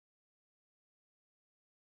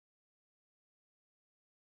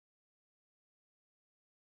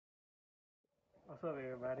What's up,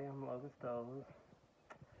 everybody? I'm Logan Stoves.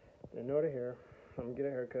 Didn't know the hair. I'm gonna get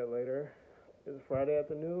a haircut later. It's Friday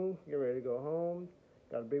afternoon. Get ready to go home.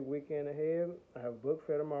 Got a big weekend ahead. I have a book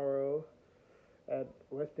fair tomorrow at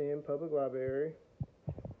West End Public Library.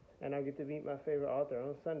 And I get to meet my favorite author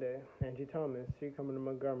on Sunday, Angie Thomas. She's coming to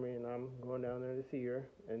Montgomery, and I'm going down there to see her.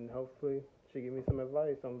 And hopefully she'll give me some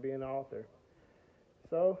advice on being an author.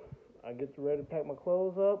 So I get ready to pack my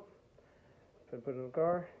clothes up, put it in the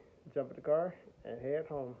car, jump in the car, and head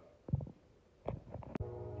home.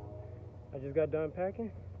 I just got done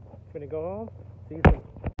packing. Finna go home. See you soon.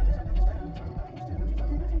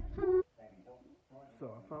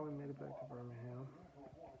 So I finally made it back to Birmingham.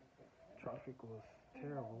 Traffic was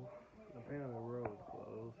terrible. Apparently the road was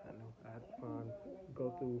closed, and I had to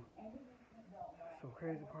go through some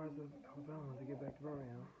crazy parts of Alabama to get back to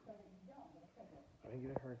Birmingham. I didn't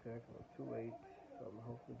get a haircut because it was too late, so I'm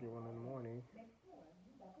hopefully get one in the morning.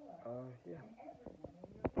 Yeah.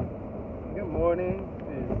 Good morning.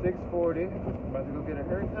 It's 6:40. About to go get a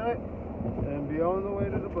haircut and be on the way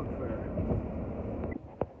to the book fair.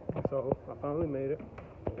 So I finally made it.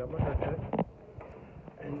 I got my haircut.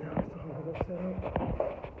 And now it's time to go set up.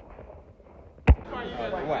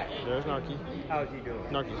 What? There's Narky. How's he doing?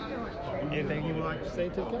 Narky. Anything you would like to say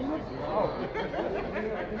to the camera?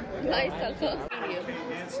 Nice, so close.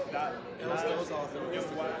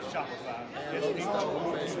 Shopify.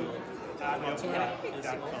 I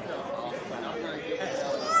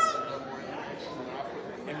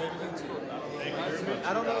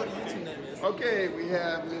don't know what the YouTube name is. Okay, we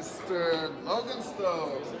have Mr. Logan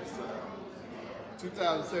Stowe,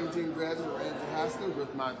 2017 graduate of Angie High School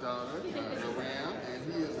with my daughter, Joanne,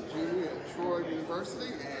 and he is a junior at Troy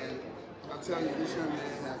University. And I'll tell you, this young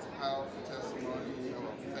man has a powerful testimony,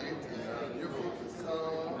 of faith. And your book is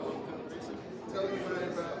called. Tell everybody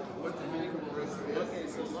about what the homecoming race is. Okay,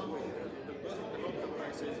 so the homecoming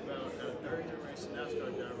race is about a third generation NASCAR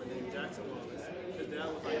driver named Jackson Wallace. His dad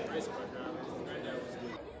was like a race car driver, his granddad was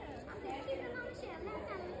good.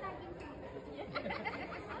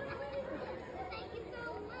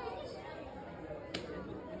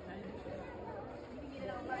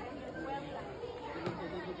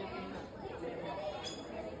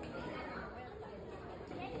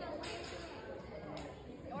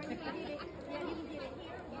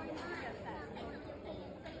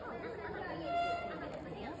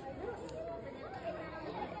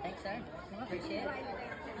 Thanks, sir. Appreciate it.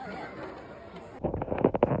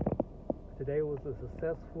 Today was a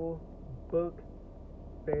successful book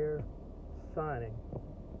fair signing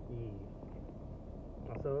eve.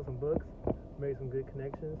 I sold some books, made some good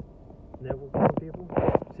connections, networked with some people.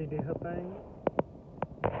 She did her thing.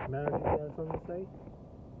 Matter if you got something to say.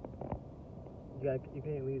 You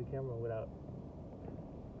can't leave the camera without.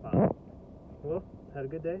 Well, had a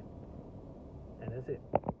good day, and that's it.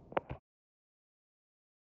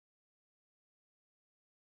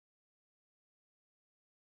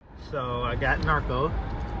 So I got Narco,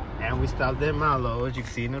 and we stopped at Milo, as you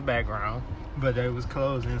can see in the background, but it was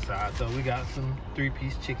closed inside. So we got some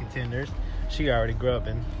 3-piece chicken tenders. She already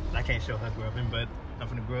grubbing. I can't show her grubbing, but I'm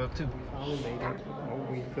gonna grub too. We finally made it.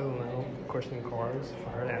 We filling out question cards for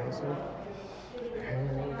her to answer. And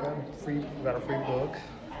we got a free book.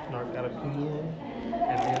 Narc got a pen,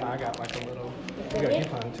 and then I got like a little. We got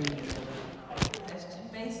coupon too.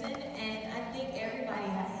 Mason, and I think everybody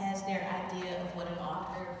has their idea of what an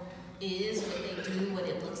author is, what they do, what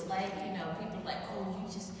it looks like. You know, people are like, oh,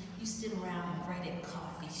 you sit around and write at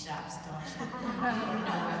coffee shops, don't you? You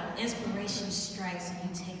know, inspiration strikes and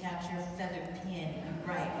you take out your feather pen and you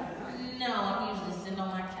write. No, I'm usually sitting on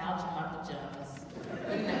my couch in my pajamas.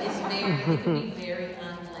 You know, it can be very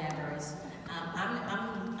unglamorous.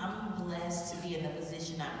 I'm blessed to be in the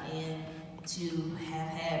position I'm in, to have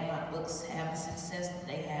had my books have the success that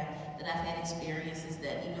they have, that I've had experiences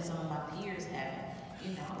that even some of my peers haven't,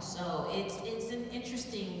 you know. So it's an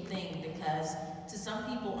interesting thing, because to some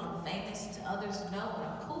people I'm famous, to others no, and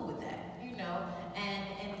I'm cool with that, you know. And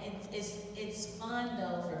it's fun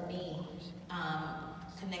though for me,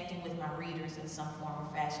 connecting with my readers in some form or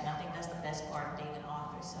fashion. I think that's the best part of being an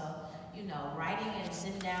author. So, you know, writing and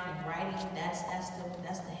sitting down and writing, that's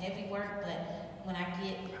the heavy work. But when I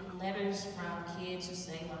get letters from kids who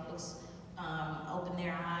say my books open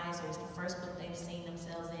their eyes, or it's the first book they've seen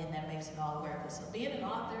themselves in, that makes it all worth it. So being an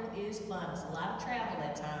author is fun. It's a lot of travel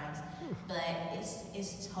at times, but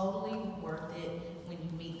it's totally worth it when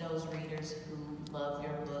you meet those readers who love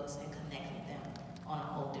your books and connect with them on a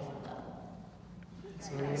whole different level.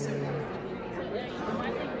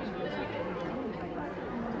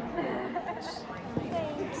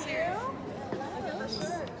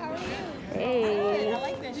 Hey. I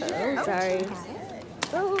like that shirt. Oh, sorry.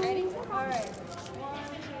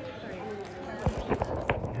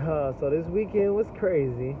 So this weekend was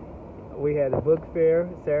crazy. We had a book fair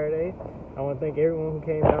Saturday. I want to thank everyone who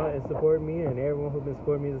came out and supported me and everyone who's been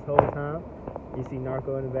supporting me this whole time. You see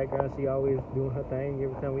Narco in the background. She always doing her thing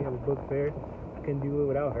every time we have a book fair. I couldn't do it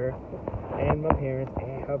without her. And my parents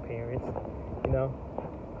and her parents, you know.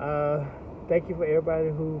 Thank you for everybody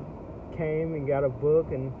who came and got a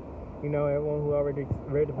book, and you know, everyone who already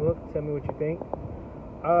read the book. Tell me what you think.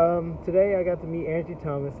 Today I got to meet Angie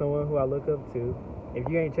Thomas, someone who I look up to. If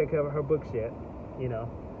you ain't checked out her books yet, you know,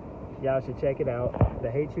 y'all should check it out. The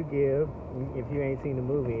Hate You Give. If you ain't seen the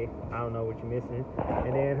movie, I don't know what you're missing.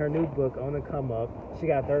 And then her new book on the come up. She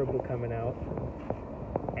got a third book coming out,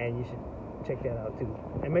 and you should check that out too.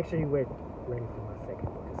 And make sure you ready for my second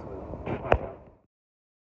book as well.